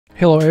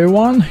Hello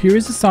everyone, here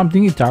is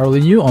something entirely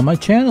new on my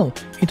channel.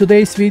 In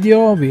today's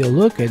video we'll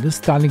look at the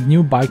stunning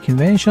new bike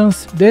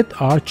inventions that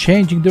are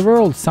changing the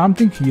world,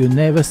 something you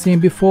never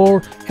seen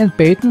before, and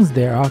patents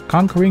that are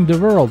conquering the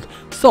world.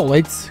 So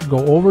let's go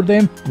over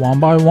them one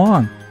by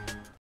one.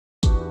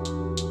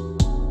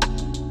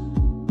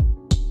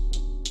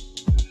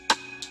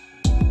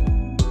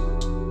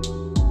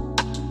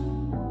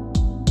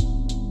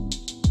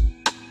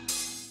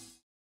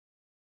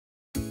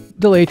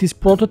 The latest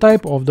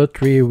prototype of the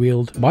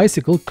three-wheeled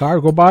bicycle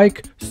cargo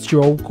bike,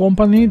 Stroh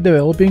company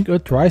developing a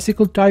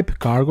tricycle-type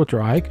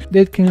CARGO-TRIKE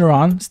that can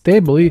run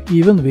stably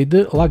even with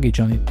the luggage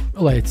on it.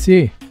 Let's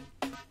see.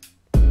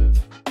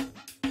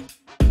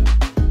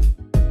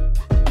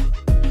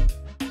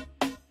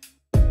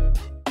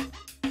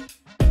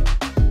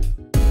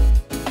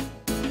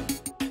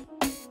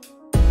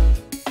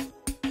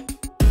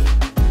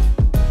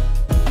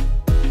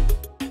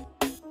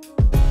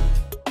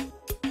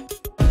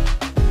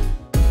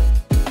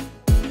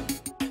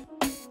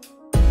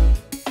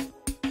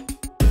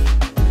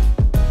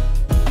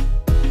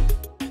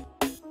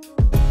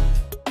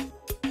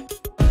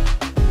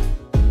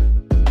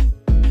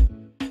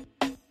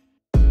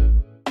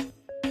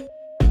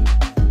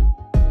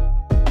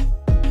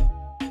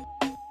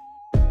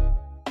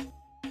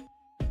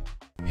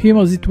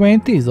 HIMO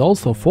Z20 is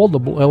also a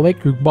foldable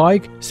electric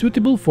bike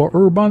suitable for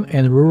urban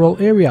and rural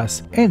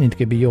areas, and it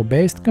can be your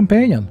best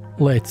companion.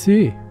 Let's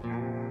see.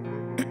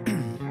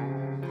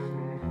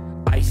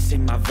 Ice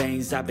in my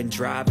veins, I've been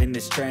driving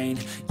this train.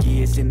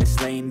 Years in this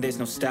lane, there's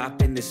no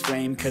stopping this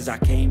flame. Cause I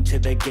came to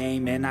the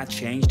game and I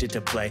changed it to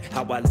play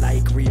how I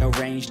like,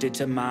 rearranged it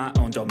to my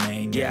own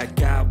domain. Yeah, I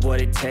got what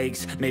it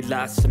takes, made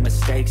lots of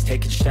mistakes,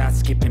 taking shots,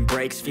 skipping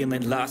breaks,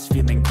 feeling lost,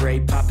 feeling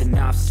great, popping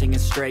off, singing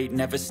straight,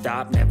 never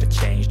stopped, never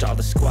changed. All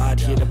the squad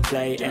here to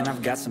play, and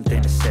I've got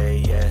something to say,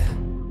 yeah.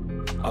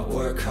 I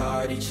work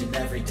hard each and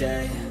every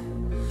day,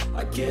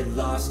 I get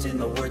lost in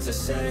the words I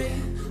say.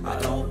 I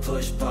don't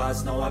push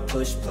pause, no I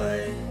push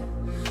play.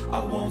 I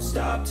won't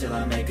stop till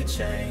I make a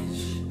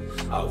change.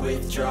 I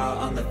withdraw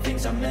on the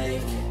things I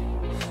make.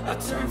 I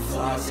turn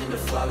flaws into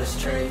flawless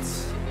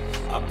traits.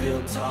 I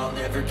build tall,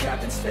 never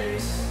capped in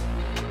space.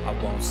 I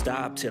won't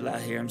stop till I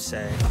hear him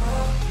say,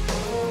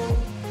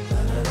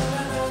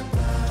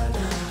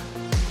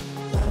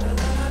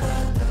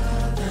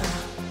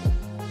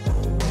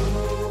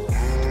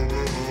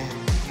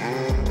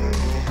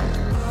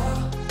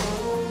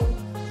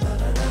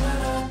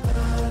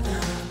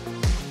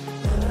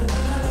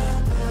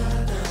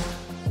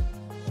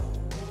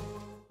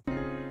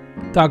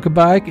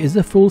 TACX is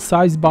a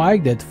full-size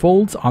bike that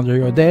folds under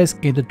your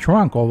desk, in the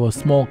trunk of a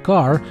small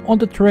car, on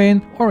the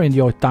train, or in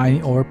your tiny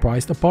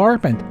overpriced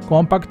apartment.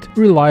 Compact,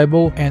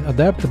 reliable and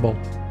adaptable.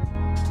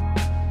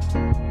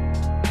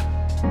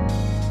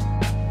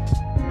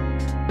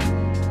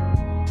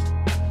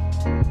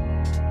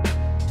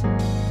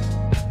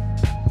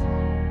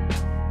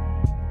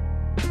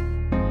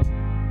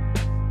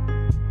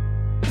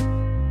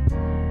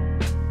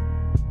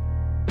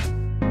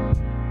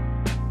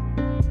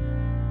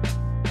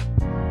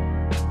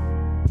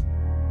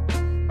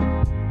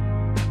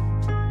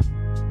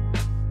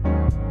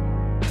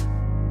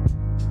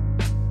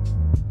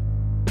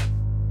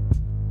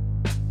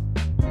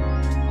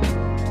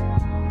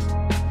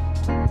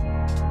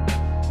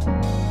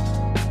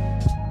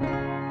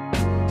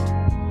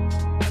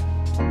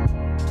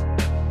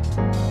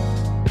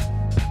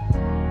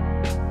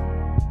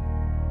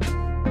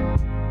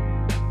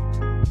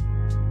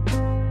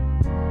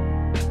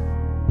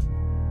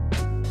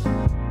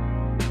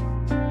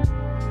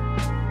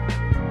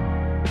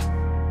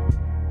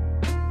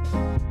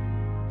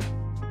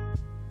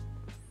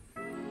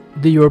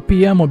 The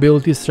European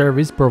mobility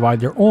service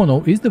provider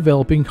ONO is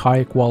developing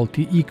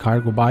high-quality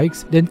e-cargo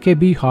bikes that can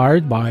be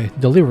hired by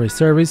delivery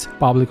service,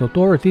 public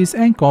authorities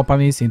and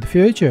companies in the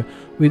future.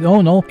 With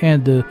ONO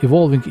and the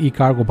evolving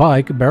e-cargo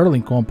bike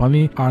Berlin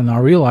company are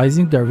now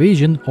realizing their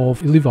vision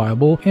of a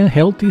livable and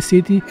healthy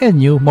city and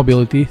new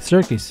mobility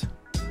circuits.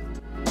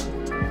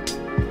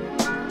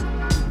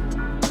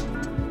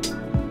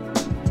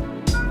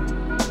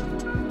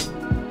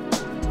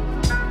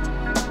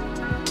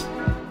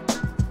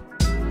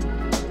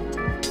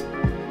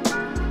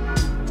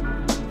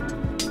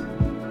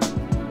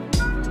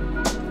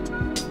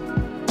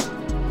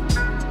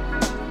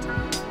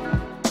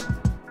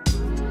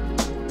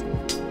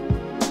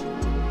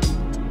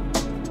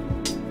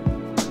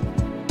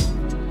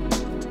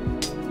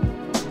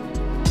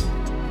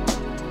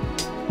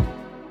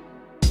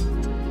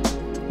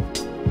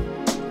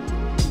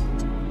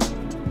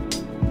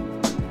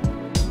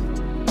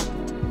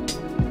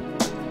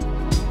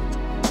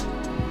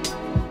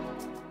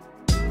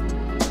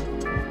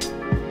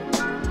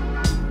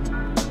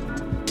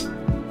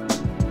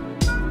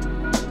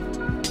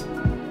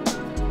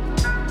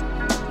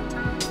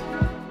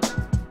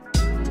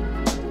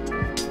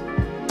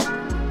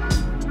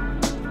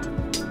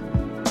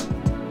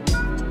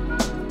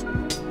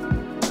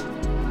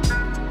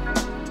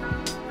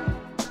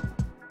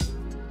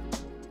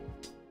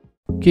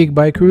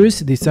 KICKBIKE Cruise,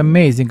 this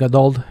amazing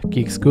adult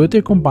kick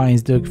scooter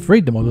combines the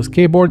freedom of the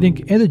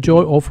skateboarding and the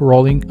joy of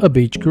rolling a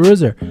beach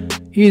cruiser.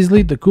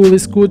 Easily the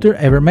coolest scooter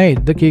ever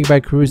made, the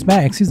KICKBIKE Cruise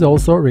Max is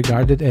also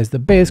regarded as the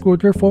best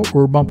scooter for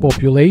urban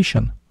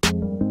population.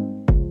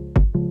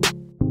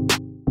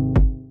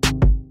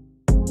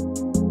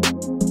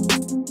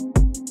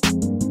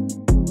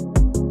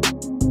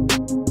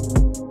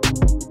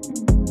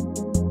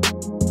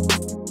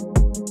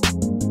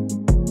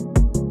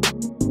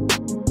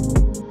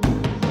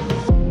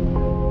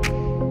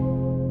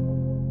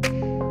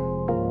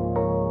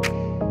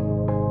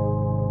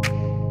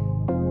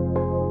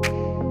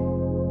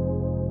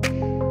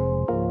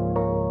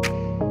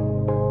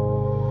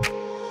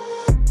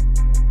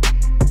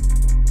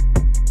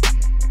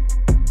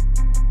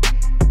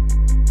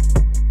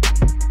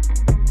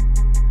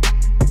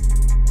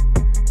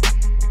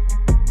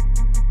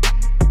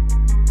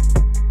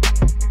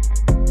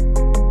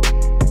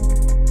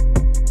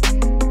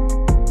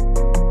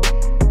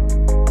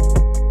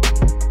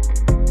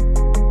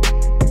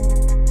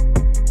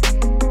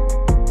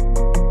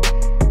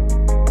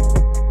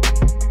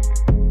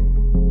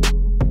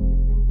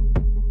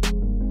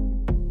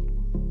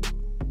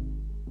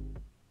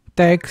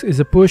 TACX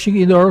is pushing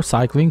indoor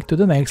cycling to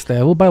the next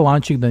level by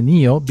launching the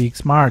Neo Bike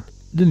Smart.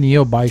 The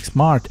Neo Bike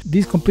Smart.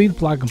 This complete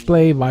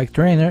plug-and-play bike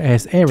trainer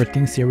has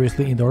everything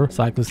seriously indoor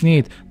cyclists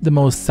need. The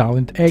most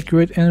silent,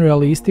 accurate and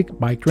realistic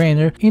bike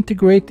trainer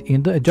integrated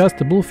in the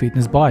adjustable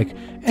fitness bike.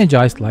 And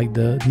just like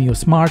the Neo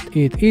Smart,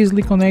 it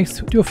easily connects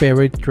to your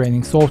favorite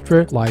training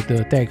software like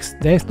the TACX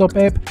desktop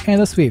app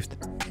and the Swift.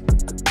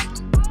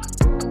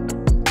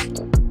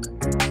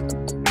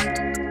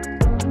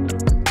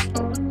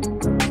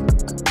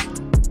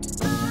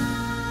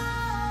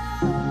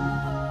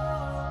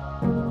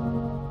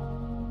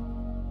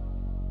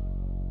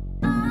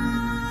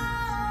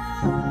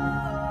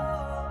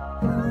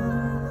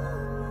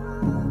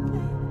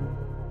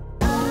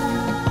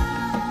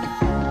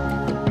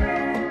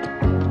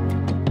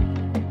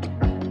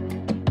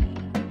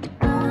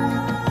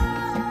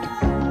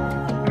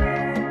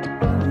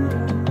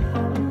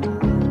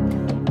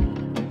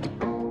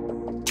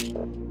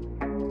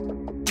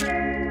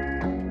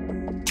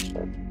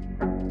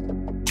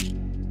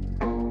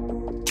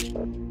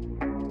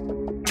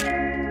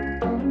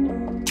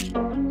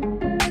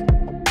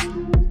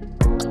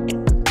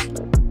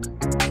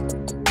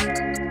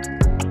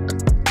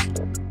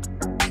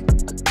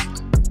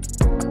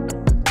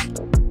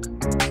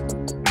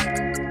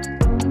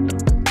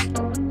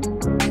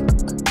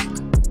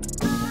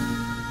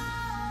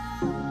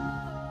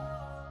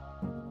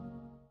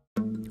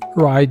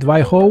 Ride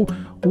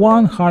WEEHO,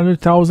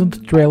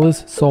 100,000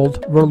 trailers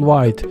sold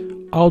worldwide.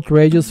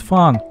 Outrageous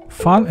fun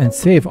and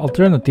safe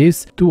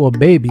alternatives to a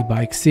baby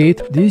bike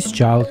seat. These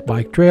child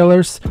bike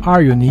trailers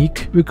are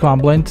unique,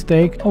 recumbent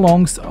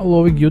take-alongs,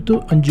 allowing you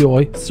to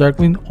enjoy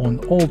circling on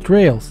all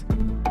trails.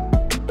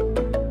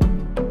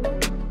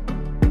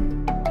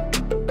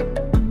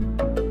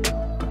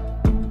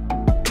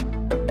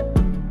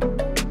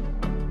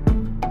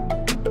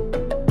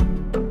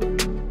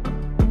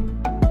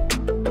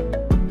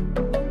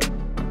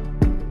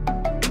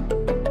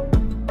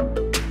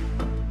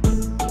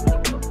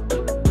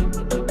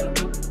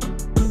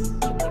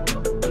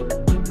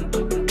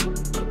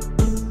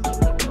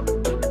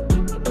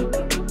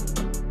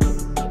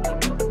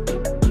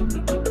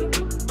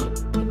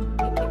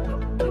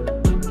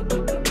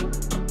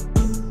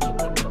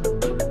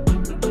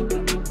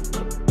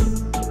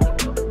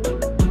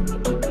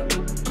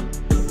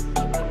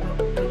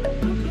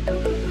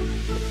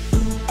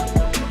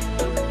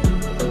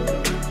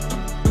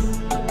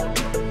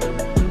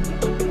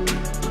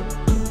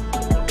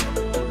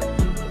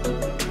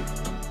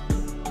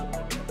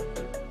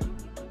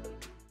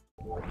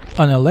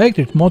 An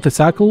electric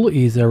motorcycle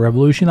is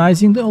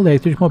revolutionizing the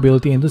electric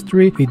mobility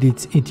industry with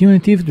its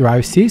intuitive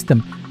drive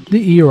system.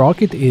 The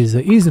eROCKIT is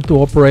easy to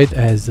operate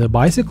as a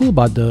bicycle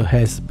but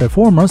has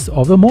performance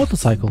of a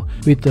motorcycle,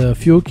 with a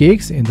few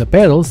kicks in the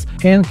pedals,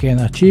 and can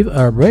achieve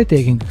a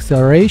breathtaking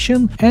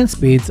acceleration and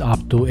speeds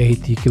up to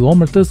 80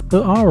 km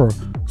per hour.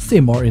 See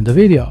more in the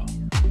video.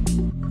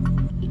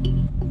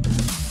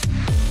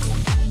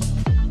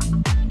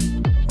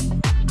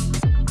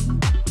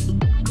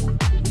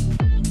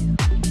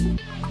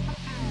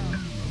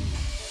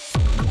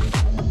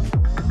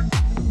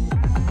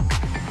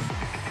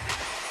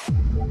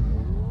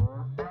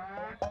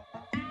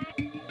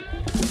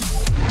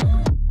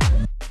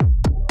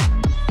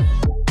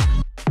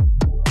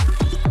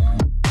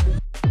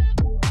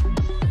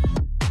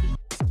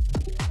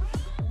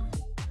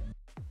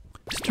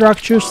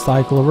 Structure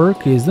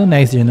CYCLEWORKS is the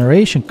next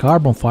generation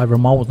carbon fiber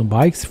mountain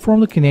bikes from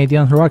the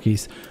Canadian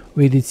Rockies.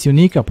 With its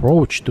unique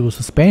approach to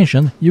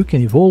suspension, you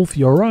can evolve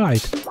your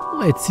ride.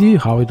 Let's see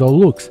how it all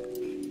looks.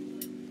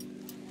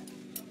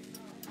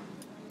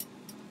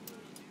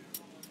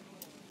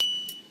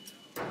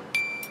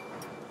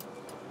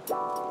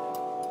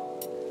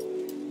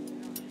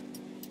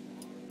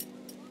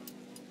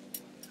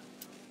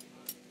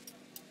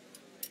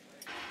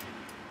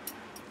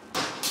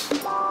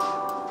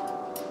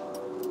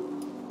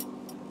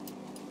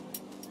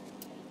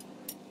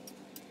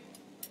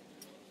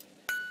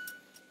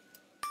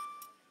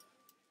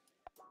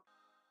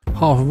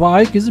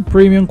 HALFBIKE is a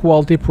premium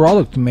quality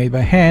product made by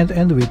hand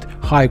and with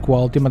high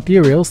quality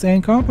materials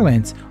and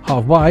components.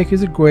 HALFBIKE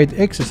is a great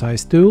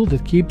exercise tool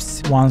that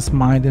keeps one's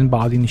mind and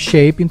body in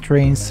shape and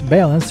trains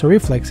balance,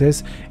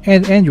 reflexes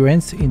and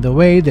endurance in the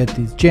way that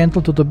is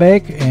gentle to the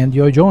back and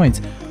your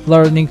joints.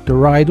 Learning to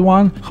ride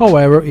one,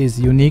 however, is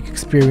a unique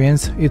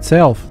experience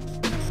itself.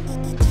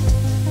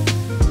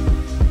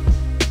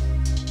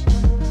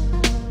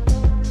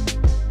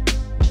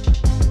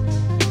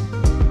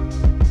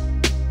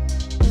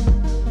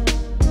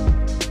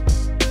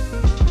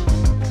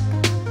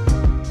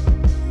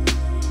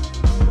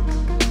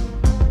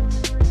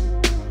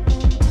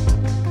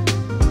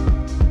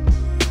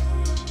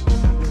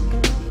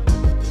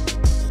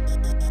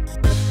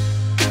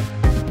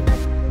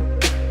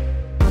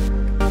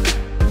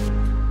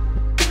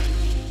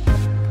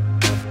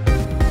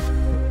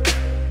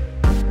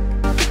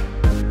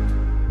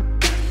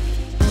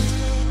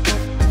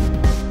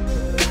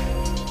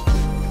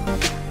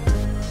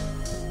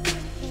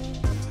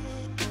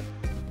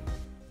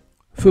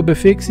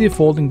 FUBIFIXIE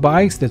folding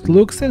bikes that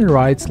looks and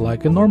rides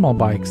like a normal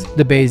bikes.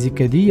 The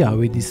basic idea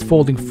with this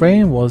folding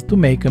frame was to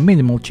make a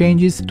minimal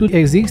changes to the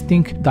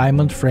existing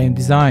diamond frame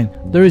design.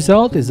 The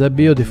result is a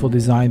beautiful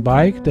design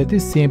bike that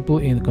is simple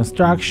in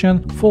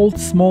construction,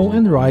 folds small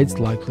and rides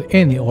like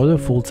any other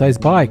full-size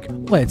bike.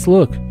 Let's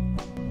look!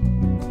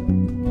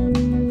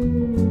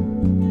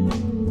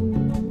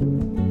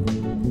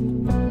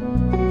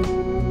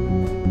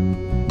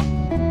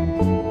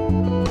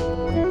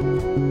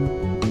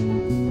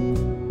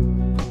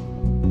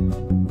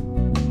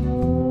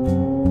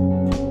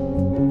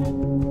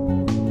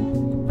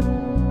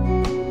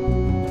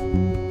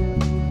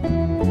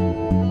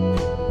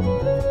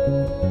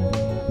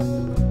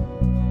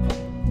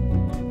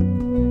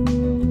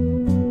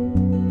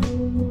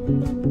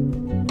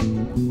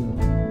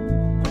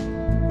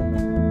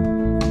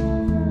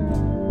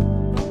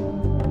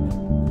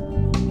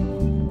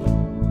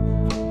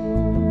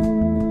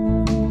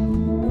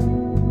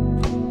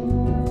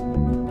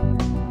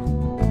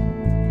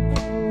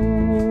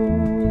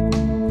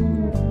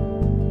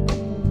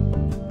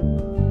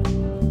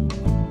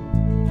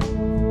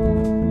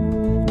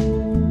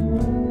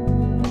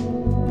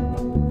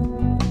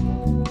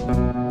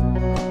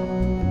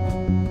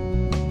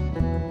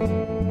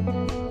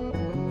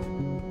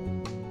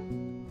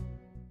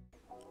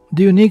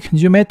 The unique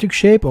geometric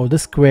shape of the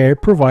square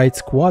provides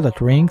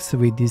Quadrant rings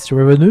with this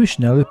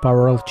revolutionary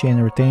parallel chain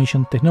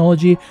retention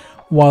technology,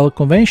 while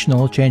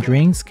conventional chain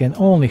rings can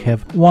only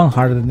have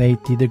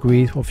 180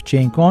 degrees of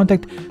chain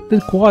contact. The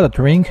Quadrant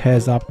ring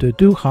has up to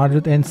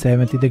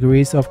 270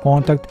 degrees of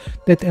contact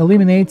that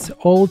eliminates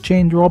all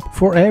chain drop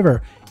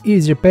forever.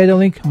 Easier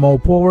pedaling, more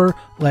power,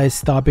 less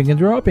stopping and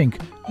dropping.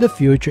 The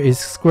future is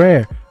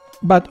square,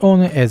 but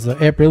only as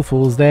an April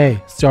Fool's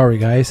Day. Sorry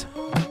guys.